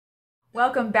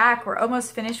Welcome back. We're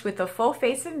almost finished with the full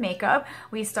face of makeup.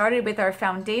 We started with our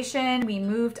foundation. We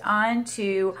moved on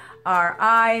to our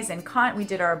eyes and we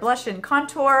did our blush and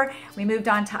contour. We moved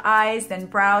on to eyes, then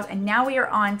brows, and now we are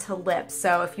on to lips.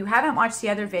 So if you haven't watched the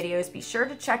other videos, be sure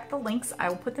to check the links. I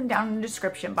will put them down in the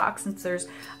description box since there's,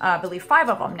 I believe, 5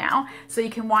 of them now. So you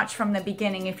can watch from the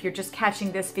beginning if you're just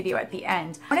catching this video at the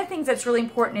end. One of the things that's really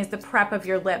important is the prep of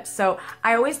your lips. So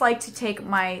I always like to take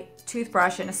my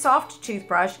toothbrush and a soft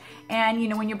toothbrush, and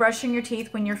when you're brushing your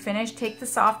teeth, when you're finished, take the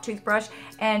soft toothbrush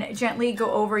and gently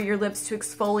go over your lips to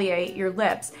exfoliate your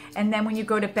lips. And then when you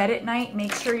go to bed at night,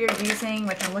 make sure you're using,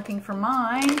 which I'm looking for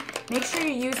mine, make sure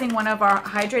you're using one of our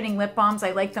hydrating lip balms.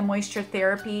 I like the Moisture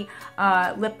Therapy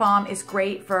lip balm. Is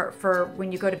great for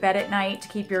when you go to bed at night to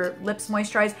keep your lips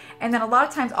moisturized. And then a lot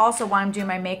of times also while I'm doing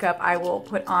my makeup, I will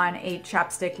put on a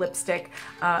chapstick, lipstick,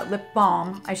 lip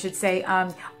balm, I should say,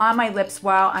 on my lips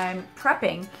while I'm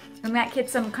prepping, and that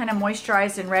gets them kind of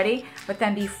moisturized and ready. But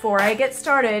then before I get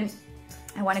started,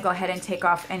 I want to go ahead and take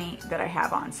off any that I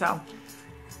have on. So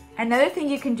another thing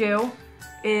you can do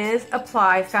is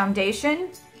apply foundation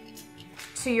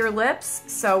to your lips.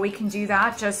 So we can do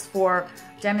that just for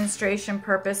demonstration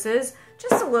purposes,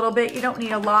 just a little bit. You don't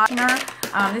need a lot.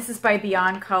 This is by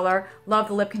Beyond Color. Love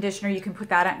the lip conditioner. You can put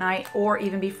that at night or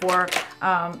even before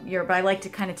but I like to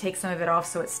kind of take some of it off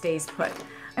so it stays put.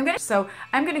 I'm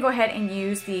gonna go ahead and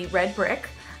use the red brick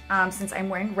since I'm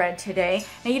wearing red today.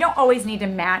 Now you don't always need to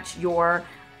match your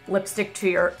lipstick to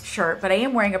your shirt, but I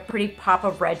am wearing a pretty pop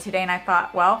of red today, and I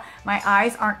thought, well, my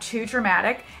eyes aren't too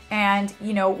dramatic, and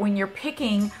when you're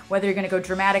picking whether you're gonna go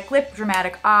dramatic lip,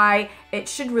 dramatic eye, it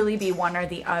should really be one or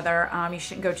the other. You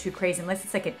shouldn't go too crazy unless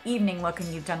it's like an evening look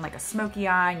and you've done like a smoky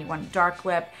eye and you want a dark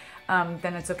lip.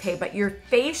 Then it's okay, but your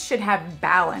face should have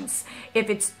balance. If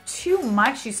it's too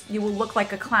much, you will look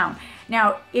like a clown.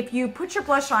 Now, if you put your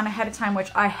blush on ahead of time,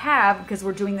 which I have because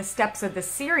we're doing the steps of the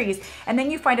series, and then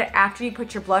you find out after you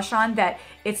put your blush on that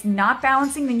it's not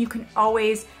balancing, then you can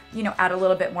always, add a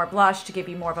little bit more blush to give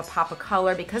you more of a pop of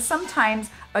color, because sometimes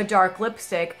a dark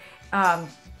lipstick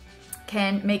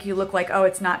can make you look like, oh,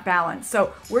 it's not balanced.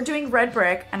 So we're doing red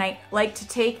brick, and I like to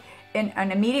take and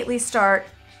immediately start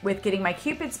with getting my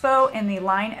Cupid's bow and the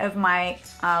line of my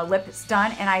lips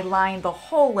done, and I line the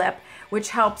whole lip, which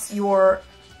helps your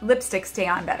lipstick stay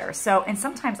on better. So, and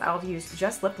sometimes I'll use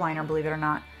just lip liner, believe it or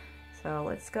not. So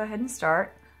let's go ahead and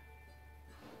start.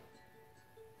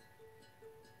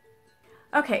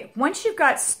 Okay, once you've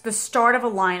got the start of a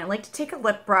line, I like to take a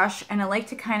lip brush and I like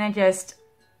to kind of just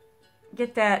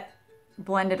get that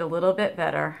blended a little bit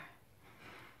better.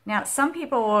 Now, some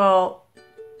people will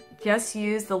just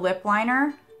use the lip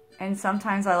liner, and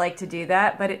sometimes I like to do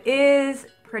that, but it is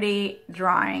pretty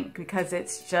drying because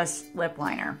it's just lip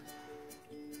liner.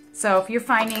 So if you're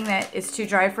finding that it's too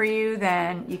dry for you,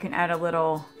 then you can add a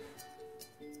little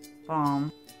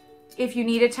balm. If you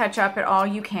need to touch up at all,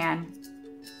 you can.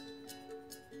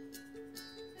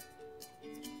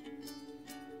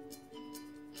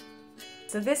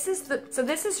 So this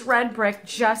is red brick,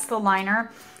 just the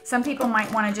liner. Some people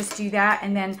might want to just do that,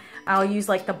 and then I'll use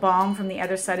like the balm from the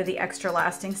other side of the extra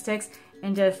lasting sticks,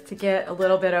 and just to get a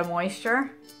little bit of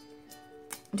moisture.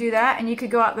 Do that, and you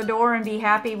could go out the door and be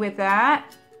happy with that.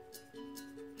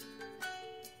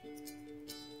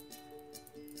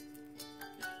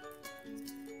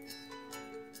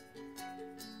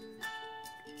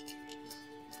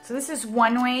 So this is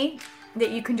one way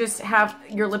that you can just have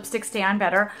your lipstick stay on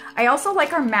better. I also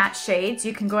like our matte shades.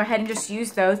 You can go ahead and just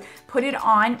use those. Put it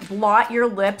on, blot your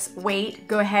lips, wait,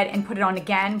 go ahead and put it on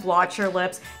again, blot your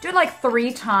lips. Do it like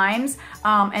 3 times,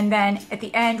 and then at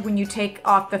the end when you take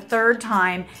off the 3rd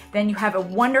time, then you have a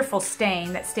wonderful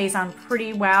stain that stays on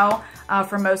pretty well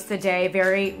for most of the day.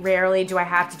 Very rarely do I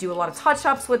have to do a lot of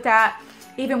touch-ups with that.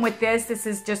 Even with this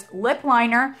is just lip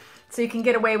liner. So you can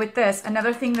get away with this.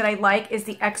 Another thing that I like is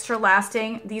the extra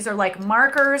lasting. These are like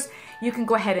markers. You can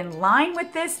go ahead and line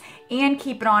with this and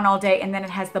keep it on all day, and then it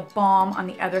has the balm on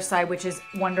the other side, which is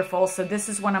wonderful. So this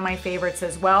is one of my favorites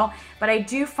as well. But I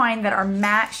do find that our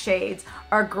matte shades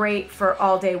are great for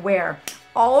all day wear.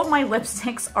 All of my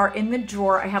lipsticks are in the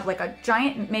drawer. I have like a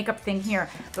giant makeup thing here,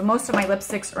 but most of my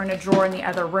lipsticks are in a drawer in the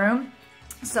other room.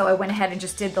 So I went ahead and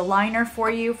just did the liner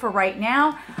for you for right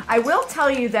now. I will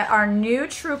tell you that our new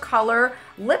True Color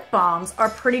lip balms are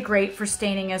pretty great for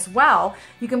staining as well.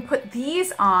 You can put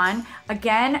these on,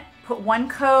 again, put one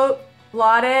coat,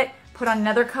 blot it, put on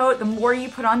another coat. The more you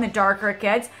put on, the darker it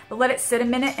gets, but let it sit a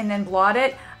minute and then blot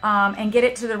it and get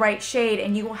it to the right shade,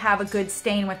 and you will have a good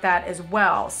stain with that as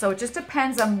well. So it just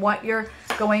depends on what you're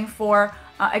going for.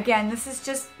 Again, this is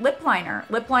just lip liner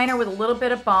with a little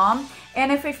bit of balm.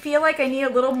 And if I feel like I need a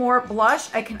little more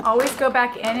blush, I can always go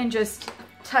back in and just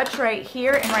touch right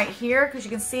here and right here, because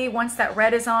you can see once that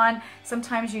red is on,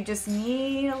 sometimes you just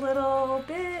need a little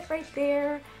bit right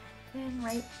there and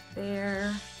right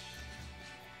there.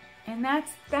 And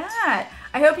that's that.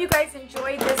 I hope you guys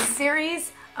enjoyed this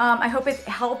series. I hope it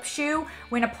helps you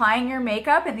when applying your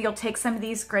makeup, and you'll take some of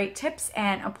these great tips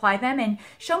and apply them, and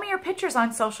show me your pictures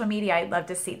on social media. I'd love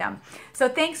to see them. So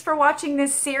thanks for watching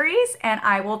this series, and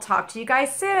I will talk to you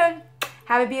guys soon.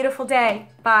 Have a beautiful day.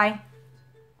 Bye.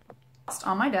 It's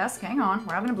on my desk. Hang on.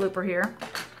 We're having a blooper here.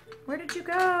 Where did you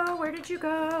go? Where did you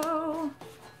go?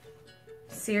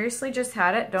 Seriously, just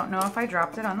had it. Don't know if I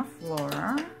dropped it on the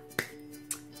floor.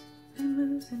 I'm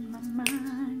losing my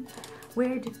mind.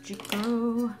 Where did you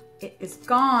go? It is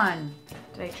gone.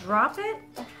 Did I drop it?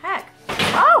 The heck?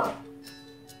 Oh!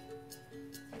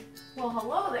 Well,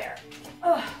 hello there.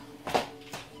 Ugh.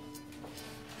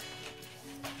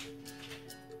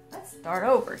 Let's start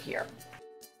over here.